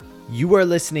You are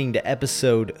listening to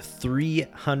episode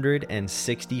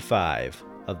 365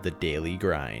 of The Daily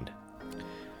Grind.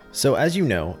 So as you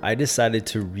know, I decided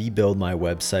to rebuild my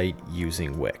website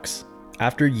using Wix.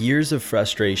 After years of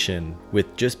frustration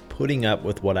with just putting up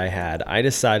with what I had, I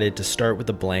decided to start with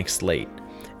a blank slate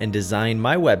and design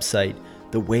my website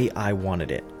the way I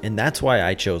wanted it. And that's why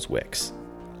I chose Wix.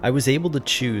 I was able to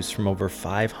choose from over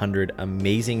 500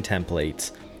 amazing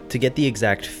templates to get the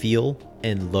exact feel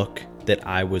and look that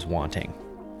I was wanting.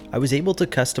 I was able to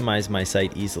customize my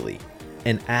site easily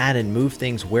and add and move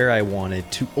things where I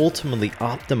wanted to ultimately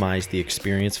optimize the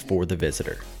experience for the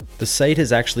visitor. The site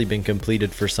has actually been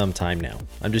completed for some time now.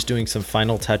 I'm just doing some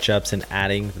final touch-ups and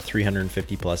adding the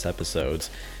 350 plus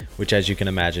episodes, which as you can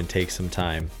imagine takes some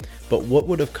time. But what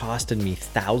would have costed me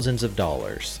thousands of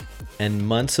dollars and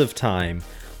months of time,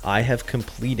 I have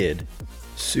completed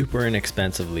super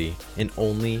inexpensively in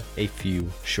only a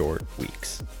few short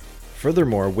weeks.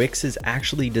 Furthermore, Wix is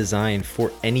actually designed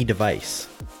for any device,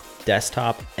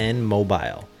 desktop and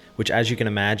mobile, which as you can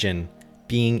imagine,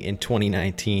 being in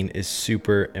 2019 is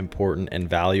super important and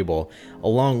valuable.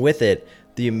 Along with it,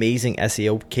 the amazing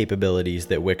SEO capabilities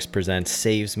that Wix presents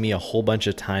saves me a whole bunch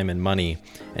of time and money.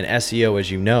 And SEO,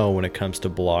 as you know, when it comes to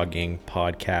blogging,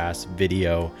 podcasts,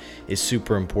 video, is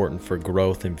super important for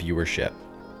growth and viewership.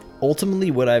 Ultimately,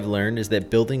 what I've learned is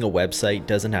that building a website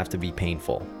doesn't have to be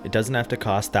painful. It doesn't have to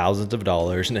cost thousands of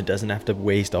dollars, and it doesn't have to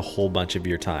waste a whole bunch of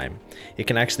your time. It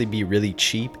can actually be really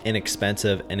cheap,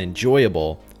 inexpensive, and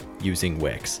enjoyable using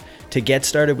Wix. To get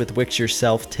started with Wix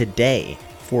yourself today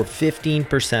for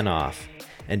 15% off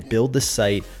and build the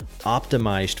site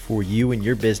optimized for you and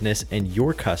your business and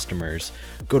your customers,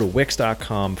 go to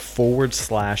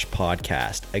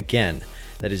wix.com/podcast. Again,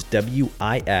 that is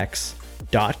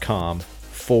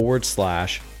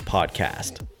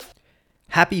wix.com/podcast.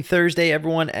 Happy Thursday,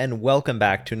 everyone, and welcome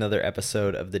back to another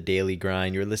episode of The Daily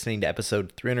Grind. You're listening to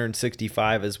episode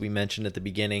 365, as we mentioned at the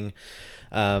beginning.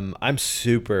 I'm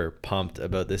super pumped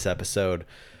about this episode.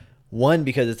 One,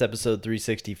 because it's episode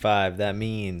 365. That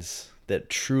means that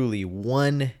truly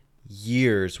 1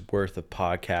 year's worth of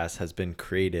podcasts has been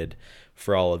created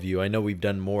for all of you. I know we've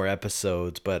done more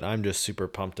episodes, but I'm just super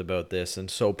pumped about this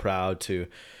and so proud to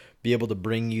be able to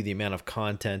bring you the amount of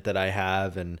content that I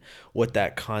have and what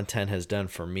that content has done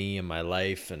for me and my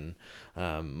life and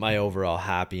my overall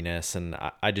happiness. And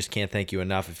I just can't thank you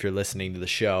enough if you're listening to the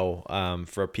show.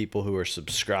 For people who are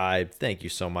subscribed, thank you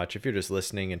so much. If you're just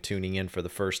listening and tuning in for the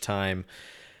first time,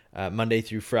 Monday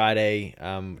through Friday,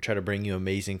 try to bring you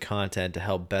amazing content to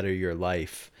help better your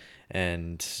life.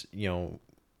 And, you know,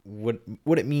 what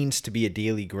it means to be a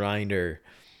daily grinder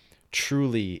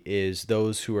truly is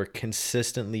those who are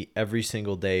consistently every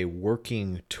single day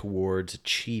working towards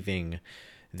achieving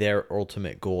their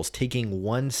ultimate goals, taking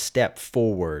one step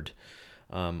forward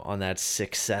on that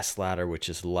success ladder, which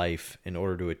is life, in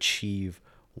order to achieve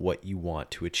what you want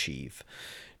to achieve.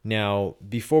 Now,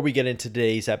 before we get into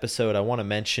today's episode, I want to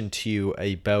mention to you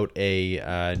about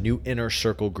a new inner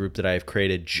circle group that I've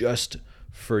created just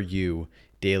for you,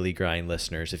 Daily Grind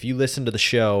listeners. If you listen to the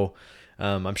show,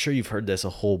 I'm sure you've heard this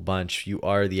a whole bunch. You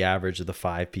are the average of the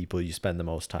 5 people you spend the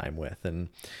most time with. And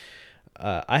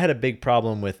I had a big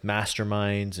problem with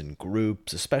masterminds and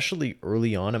groups, especially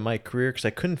early on in my career, because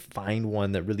I couldn't find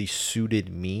one that really suited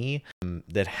me,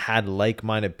 that had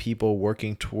like-minded people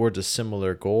working towards a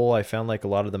similar goal. I found like a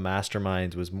lot of the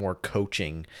masterminds was more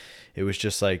coaching. It was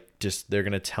just they're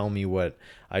going to tell me what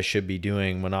I should be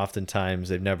doing when oftentimes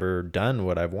they've never done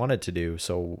what I've wanted to do.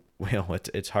 So,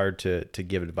 it's hard to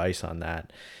give advice on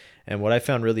that. And what I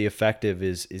found really effective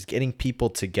is getting people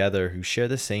together who share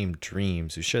the same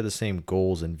dreams, who share the same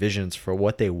goals and visions for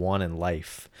what they want in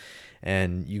life.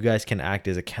 And you guys can act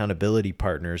as accountability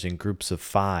partners in groups of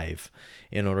 5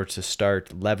 in order to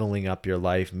start leveling up your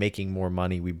life, making more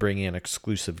money. We bring in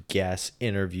exclusive guests,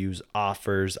 interviews,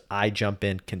 offers. I jump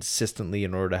in consistently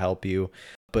in order to help you.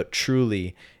 But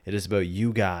truly, it is about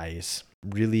you guys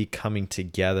really coming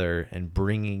together and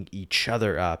bringing each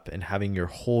other up and having your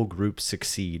whole group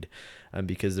succeed.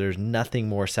 Because there's nothing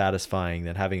more satisfying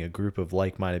than having a group of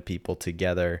like-minded people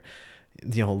together,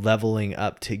 leveling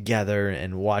up together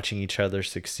and watching each other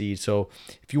succeed. So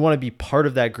if you want to be part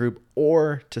of that group,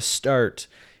 or to start,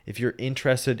 if you're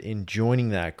interested in joining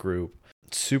that group,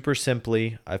 super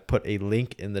simply, I've put a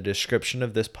link in the description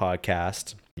of this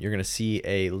podcast. You're going to see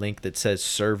a link that says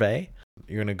survey.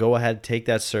 You're going to go ahead, take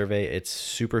that survey. It's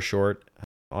super short.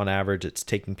 On average, it's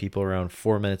taking people around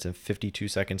 4 minutes and 52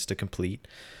 seconds to complete.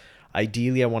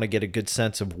 Ideally, I want to get a good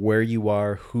sense of where you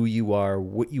are, who you are,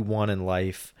 what you want in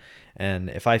life. And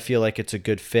if I feel like it's a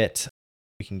good fit,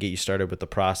 we can get you started with the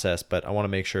process, but I want to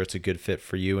make sure it's a good fit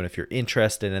for you. And if you're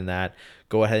interested in that,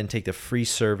 go ahead and take the free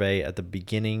survey at the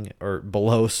beginning or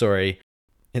below,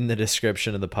 in the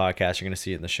description of the podcast. You're going to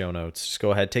see it in the show notes. Just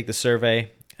go ahead, take the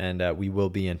survey, and we will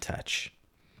be in touch.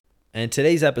 And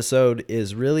today's episode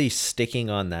is really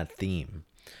sticking on that theme.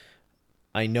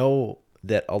 I know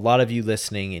that a lot of you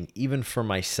listening, and even for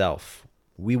myself,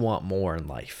 we want more in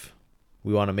life.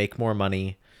 We want to make more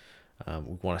money.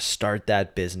 We want to start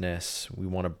that business. We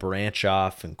want to branch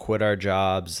off and quit our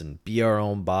jobs and be our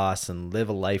own boss and live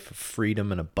a life of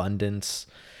freedom and abundance.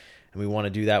 And we want to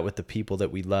do that with the people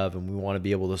that we love, and we want to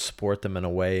be able to support them in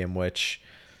a way in which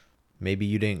maybe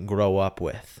you didn't grow up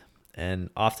with.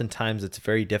 And oftentimes it's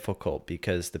very difficult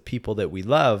because the people that we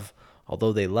love,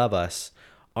 although they love us,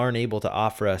 aren't able to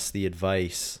offer us the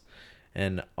advice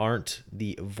and aren't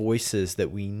the voices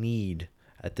that we need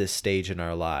at this stage in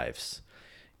our lives.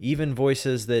 Even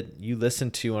voices that you listen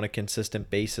to on a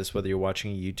consistent basis, whether you're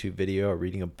watching a YouTube video or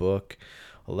reading a book.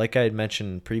 Like I had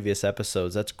mentioned in previous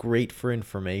episodes, that's great for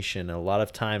information. And a lot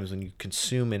of times when you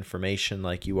consume information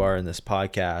like you are in this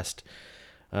podcast,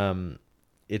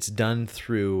 it's done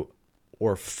through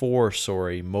or for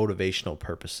motivational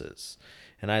purposes.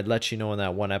 And I'd let you know in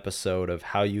that one episode of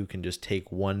how you can just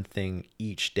take one thing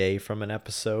each day from an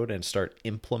episode and start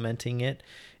implementing it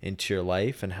into your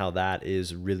life, and how that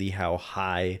is really how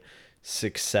high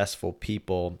successful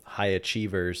people, high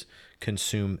achievers,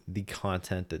 consume the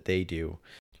content that they do.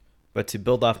 But to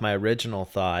build off my original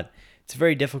thought, it's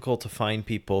very difficult to find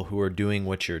people who are doing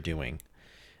what you're doing.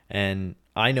 And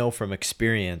I know from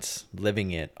experience living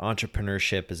it,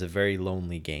 entrepreneurship is a very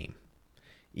lonely game.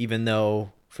 Even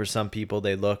though for some people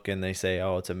they look and they say,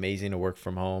 oh, it's amazing to work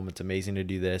from home, it's amazing to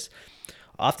do this.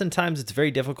 Oftentimes it's very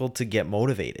difficult to get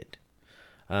motivated.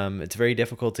 It's very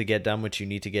difficult to get done what you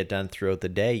need to get done throughout the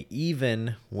day.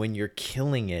 Even when you're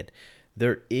killing it,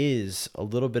 there is a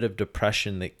little bit of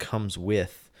depression that comes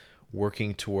with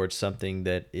working towards something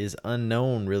that is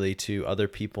unknown really to other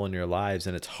people in your lives.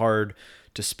 And it's hard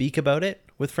to speak about it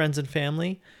with friends and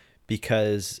family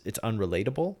because it's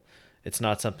unrelatable. It's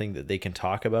not something that they can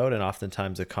talk about. And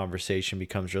oftentimes the conversation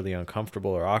becomes really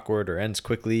uncomfortable or awkward or ends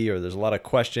quickly, or there's a lot of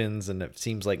questions and it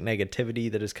seems like negativity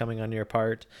that is coming on your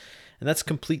part. And that's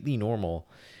completely normal.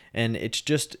 And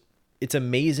it's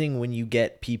amazing when you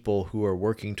get people who are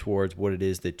working towards what it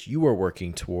is that you are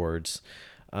working towards,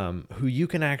 who you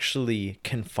can actually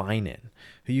confine in,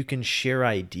 who you can share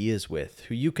ideas with,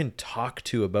 who you can talk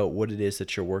to about what it is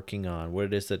that you're working on, what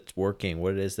it is that's working,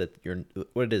 what it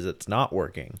is that's not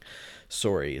working,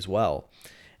 as well.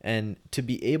 And to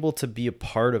be able to be a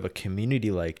part of a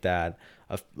community like that,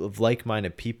 of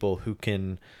like-minded people who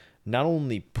can not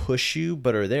only push you,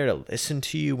 but are there to listen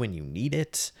to you when you need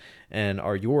it and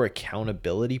are your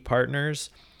accountability partners,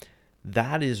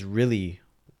 that is really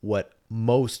what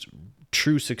most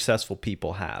true successful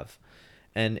people have.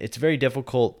 And it's very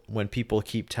difficult when people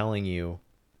keep telling you,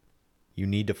 you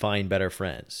need to find better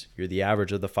friends. You're the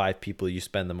average of the 5 people you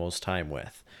spend the most time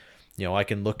with.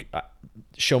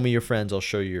 Show me your friends, I'll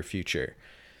show you your future.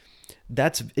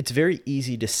 It's very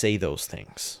easy to say those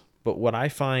things. But what I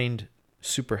find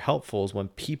super helpful is when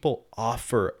people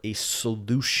offer a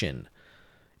solution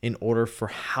in order for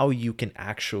how you can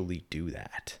actually do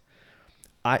that.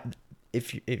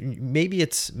 Maybe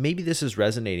this is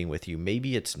resonating with you,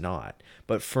 maybe it's not.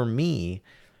 But for me,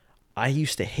 I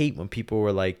used to hate when people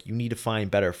were like, you need to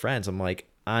find better friends. I'm like,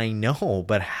 I know,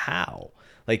 but how?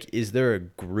 Like, is there a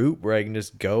group where I can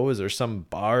just go? Is there some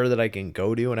bar that I can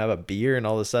go to and have a beer and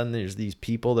all of a sudden there's these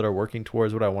people that are working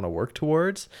towards what I want to work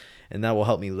towards and that will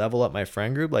help me level up my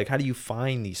friend group? Like, how do you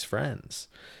find these friends?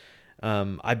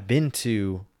 I've been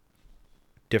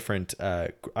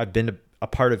a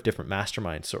part of different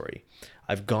masterminds,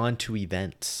 I've gone to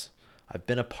events. I've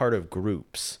been a part of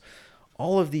groups.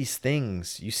 All of these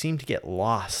things, you seem to get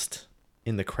lost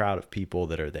in the crowd of people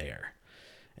that are there.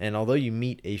 And although you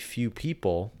meet a few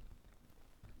people,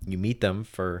 you meet them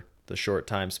for the short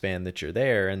time span that you're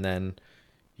there, and then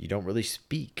you don't really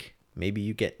speak. Maybe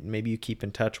you keep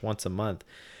in touch once a month,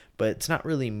 but it's not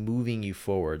really moving you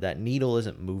forward. That needle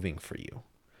isn't moving for you.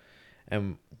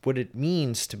 And what it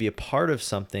means to be a part of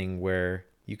something where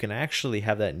you can actually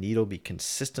have that needle be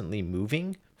consistently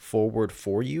moving forward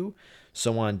for you.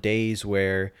 So on days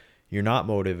where you're not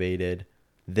motivated,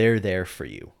 they're there for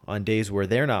you. On days where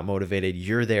they're not motivated,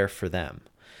 you're there for them.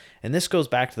 And this goes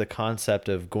back to the concept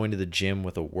of going to the gym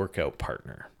with a workout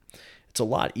partner. It's a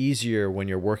lot easier when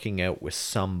you're working out with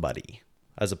somebody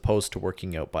as opposed to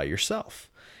working out by yourself.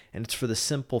 And it's for the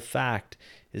simple fact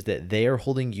is that they are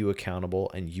holding you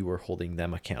accountable and you are holding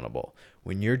them accountable.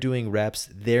 When you're doing reps,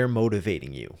 they're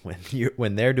motivating you.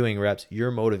 When they're doing reps,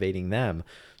 you're motivating them.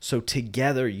 So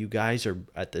together you guys are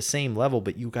at the same level,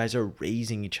 but you guys are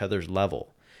raising each other's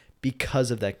level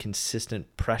because of that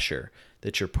consistent pressure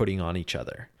that you're putting on each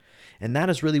other. And that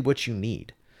is really what you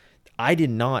need. I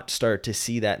did not start to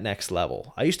see that next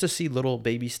level. I used to see little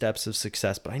baby steps of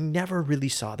success, but I never really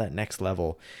saw that next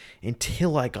level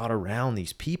until I got around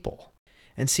these people.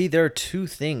 And see, there are two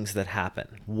things that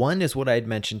happen. One is what I had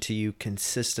mentioned to you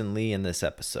consistently in this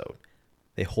episode.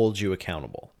 They hold you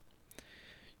accountable.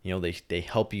 They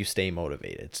help you stay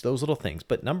motivated. It's those little things.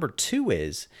 But number two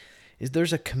is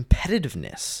there's a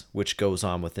competitiveness which goes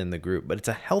on within the group, but it's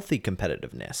a healthy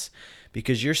competitiveness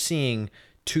because you're seeing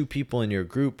two people in your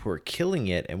group who are killing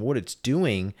it, and what it's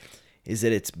doing is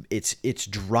that it's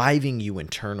driving you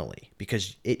internally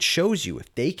because it shows you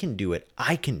if they can do it,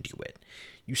 I can do it.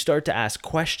 You start to ask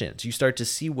questions. You start to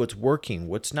see what's working,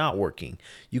 what's not working.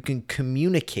 You can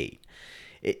communicate.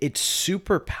 It's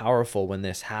super powerful when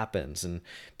this happens. And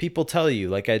people tell you,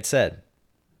 like I'd said,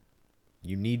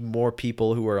 you need more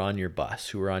people who are on your bus,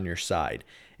 who are on your side.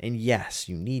 And yes,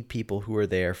 you need people who are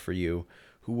there for you,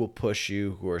 who will push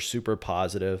you, who are super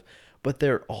positive. But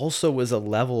there also is a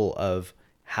level of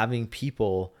having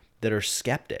people that are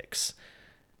skeptics,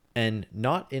 and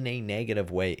not in a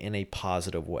negative way, in a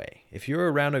positive way. If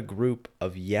you're around a group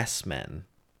of yes men,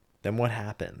 then what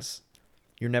happens?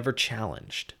 You're never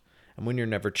challenged. And when you're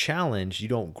never challenged, you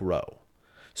don't grow.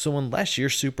 So unless you're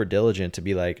super diligent to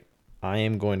be like, I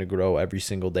am going to grow every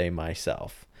single day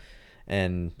myself,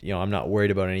 and I'm not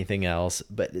worried about anything else,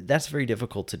 but that's very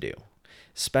difficult to do,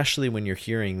 especially when you're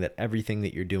hearing that everything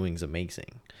that you're doing is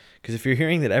amazing. Because if you're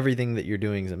hearing that everything that you're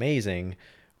doing is amazing,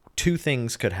 two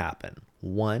things could happen.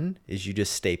 One is you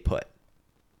just stay put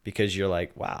because you're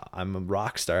like, wow, I'm a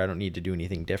rock star. I don't need to do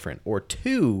anything different. Or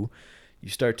two, you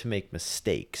start to make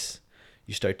mistakes.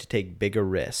 You start to take bigger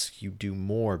risks. You do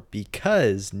more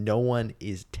because no one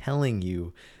is telling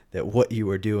you that what you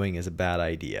are doing is a bad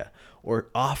idea or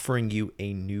offering you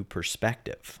a new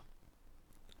perspective.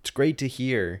 It's great to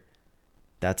hear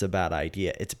that's a bad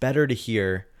idea. It's better to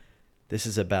hear this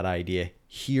is a bad idea.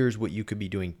 Here's what you could be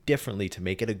doing differently to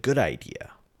make it a good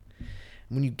idea.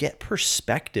 When you get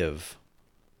perspective,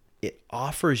 it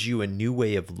offers you a new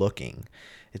way of looking.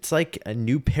 It's like a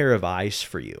new pair of eyes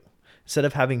for you. Instead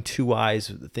of having two eyes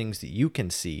of the things that you can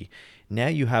see, now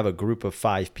you have a group of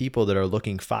 5 people that are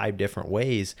looking 5 different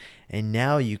ways, and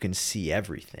now you can see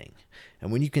everything.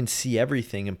 And when you can see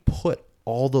everything and put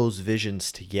all those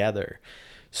visions together,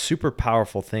 super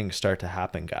powerful things start to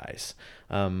happen, guys.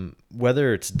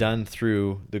 Whether it's done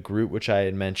through the group, which I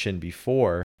had mentioned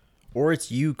before, or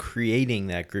it's you creating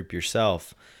that group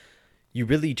yourself, you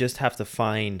really just have to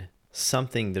find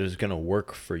something that is going to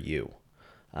work for you.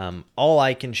 All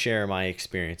I can share my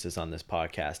experiences on this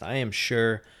podcast. I am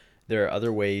sure there are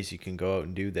other ways you can go out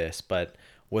and do this, but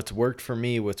what's worked for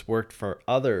me, what's worked for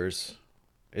others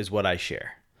is what I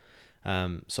share.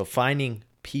 So finding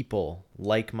people,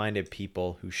 like-minded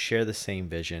people who share the same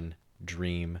vision,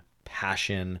 dream,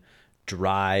 passion,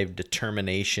 drive,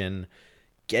 determination,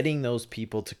 getting those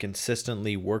people to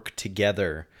consistently work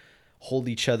together, hold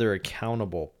each other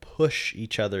accountable, push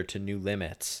each other to new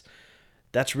limits.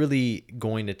 That's really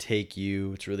going to take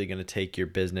you, it's really going to take your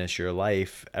business, your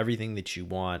life, everything that you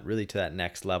want, really to that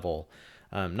next level.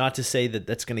 Not to say that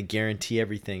that's going to guarantee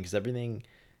everything, because everything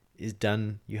is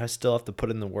done. You still have to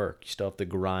put in the work. You still have to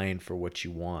grind for what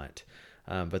you want.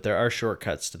 But there are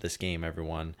shortcuts to this game,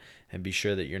 everyone. And be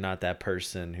sure that you're not that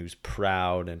person who's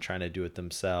proud and trying to do it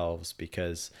themselves,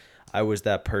 because I was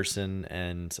that person,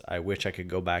 and I wish I could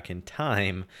go back in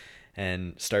time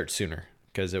and start sooner,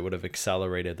 because it would have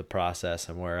accelerated the process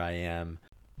and where I am.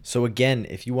 So again,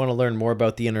 if you want to learn more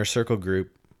about the Inner Circle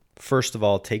group, first of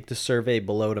all, take the survey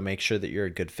below to make sure that you're a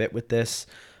good fit with this.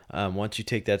 Once you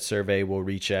take that survey, we'll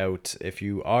reach out if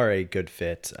you are a good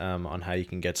fit on how you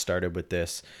can get started with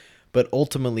this. But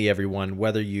ultimately, everyone,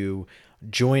 whether you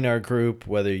join our group,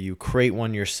 whether you create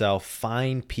one yourself,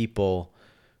 find people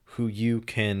who you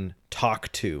can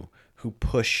talk to, who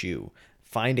push you.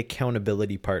 Find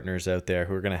accountability partners out there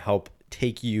who are going to help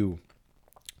take you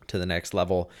to the next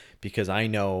level, because I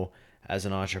know as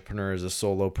an entrepreneur, as a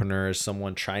solopreneur, as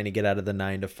someone trying to get out of the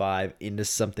 9-to-5 into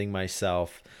something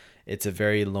myself, it's a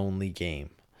very lonely game.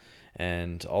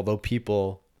 And although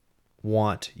people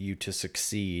want you to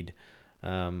succeed,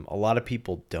 a lot of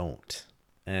people don't.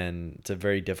 And it's a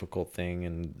very difficult thing.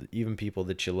 And even people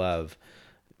that you love,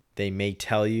 they may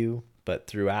tell you, but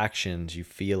through actions, you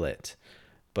feel it.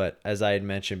 But as I had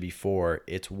mentioned before,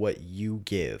 it's what you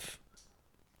give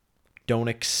don't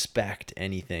expect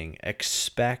anything.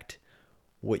 Expect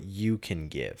what you can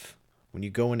give. When you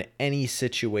go into any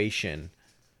situation,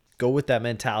 go with that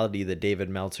mentality that David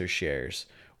Meltzer shares,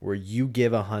 where you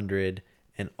give 100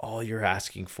 and all you're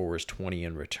asking for is 20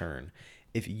 in return.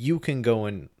 If you can go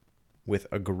in with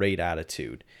a great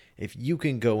attitude, if you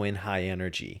can go in high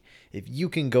energy, if you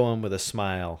can go in with a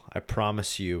smile, I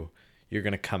promise you, you're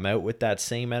going to come out with that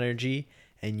same energy,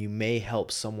 and you may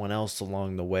help someone else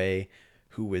along the way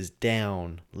who is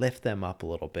down, lift them up a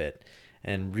little bit.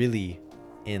 And really,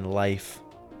 in life,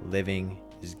 living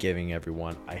is giving,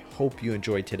 everyone. I hope you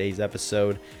enjoyed today's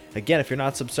episode. Again, if you're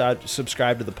not subscribed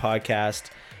to the podcast,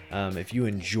 if you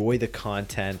enjoy the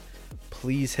content,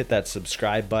 please hit that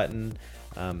subscribe button.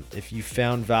 If you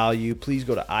found value, please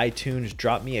go to iTunes,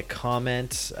 drop me a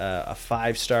comment, a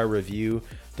 5-star review.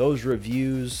 Those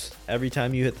reviews, every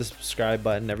time you hit the subscribe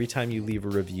button, every time you leave a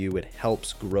review, it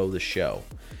helps grow the show.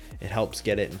 It helps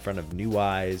get it in front of new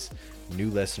eyes, new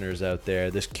listeners out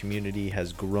there. This community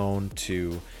has grown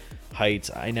to heights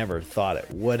I never thought it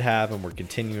would have, and we're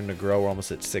continuing to grow. We're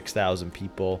almost at 6,000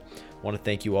 people. I want to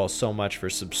thank you all so much for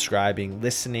subscribing,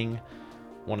 listening.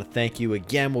 I want to thank you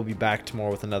again. We'll be back tomorrow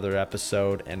with another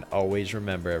episode, and always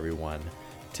remember, everyone,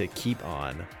 to keep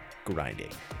on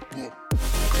grinding.